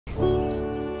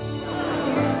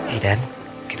Dad,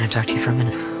 can I talk to you for a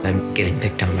minute? I'm getting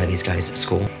picked on by these guys at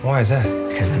school. Why is that?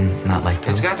 Because I'm not like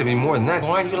them. It's got to be more than that.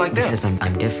 Why are you like that? Because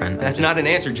I'm different. That's not an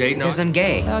answer, Jade. No. Because I'm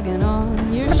gay.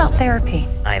 What about therapy?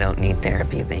 I don't need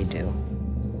therapy, they do.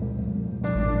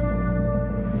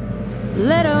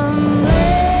 Let 'em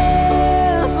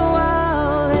live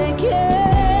while they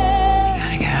can. You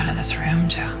gotta get out of this room,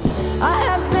 Joe. I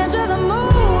have been to the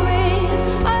movies.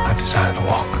 I decided to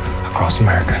walk across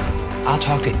America. I'll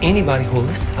talk to anybody who will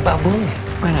listen about bullying.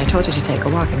 When I told you to take a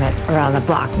walk, I meant around the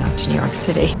block, not to New York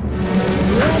City.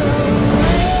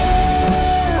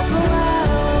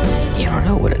 You don't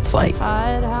know what it's like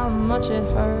Hide how much it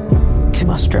hurt. to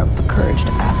muster up the courage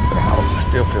to ask for help. I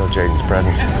still feel Jaden's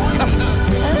presence.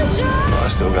 I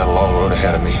still got a long road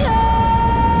ahead of me.